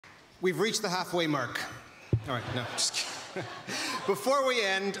We've reached the halfway mark. All right, no, just kidding. Before we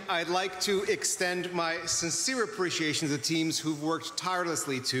end, I'd like to extend my sincere appreciation to the teams who've worked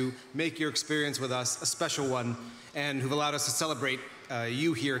tirelessly to make your experience with us a special one and who've allowed us to celebrate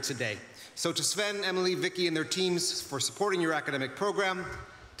you here today. So to Sven, Emily, Vicky, and their teams for supporting your academic program,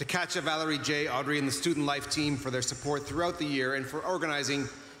 to Katja, Valerie, Jay, Audrey, and the Student Life team for their support throughout the year and for organizing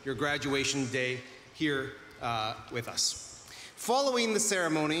your graduation day here with us. Following the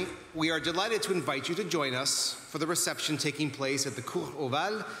ceremony, we are delighted to invite you to join us for the reception taking place at the Cour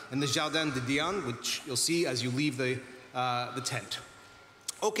Ovale in the Jardin de Diane, which you'll see as you leave the tent.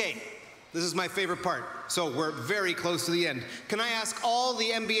 Okay, this is my favorite part, so we're very close to the end. Can I ask all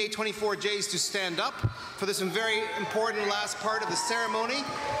the MBA24Js to stand up for this very important last part of the ceremony?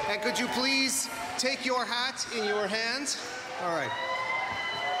 And could you please take your hat in your hands? All right.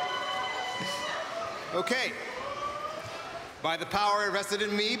 Okay. By the power vested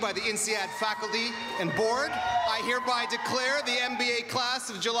in me by the INSEAD faculty and board, I hereby declare the MBA class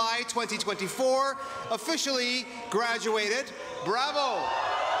of July 2024 officially graduated. Bravo!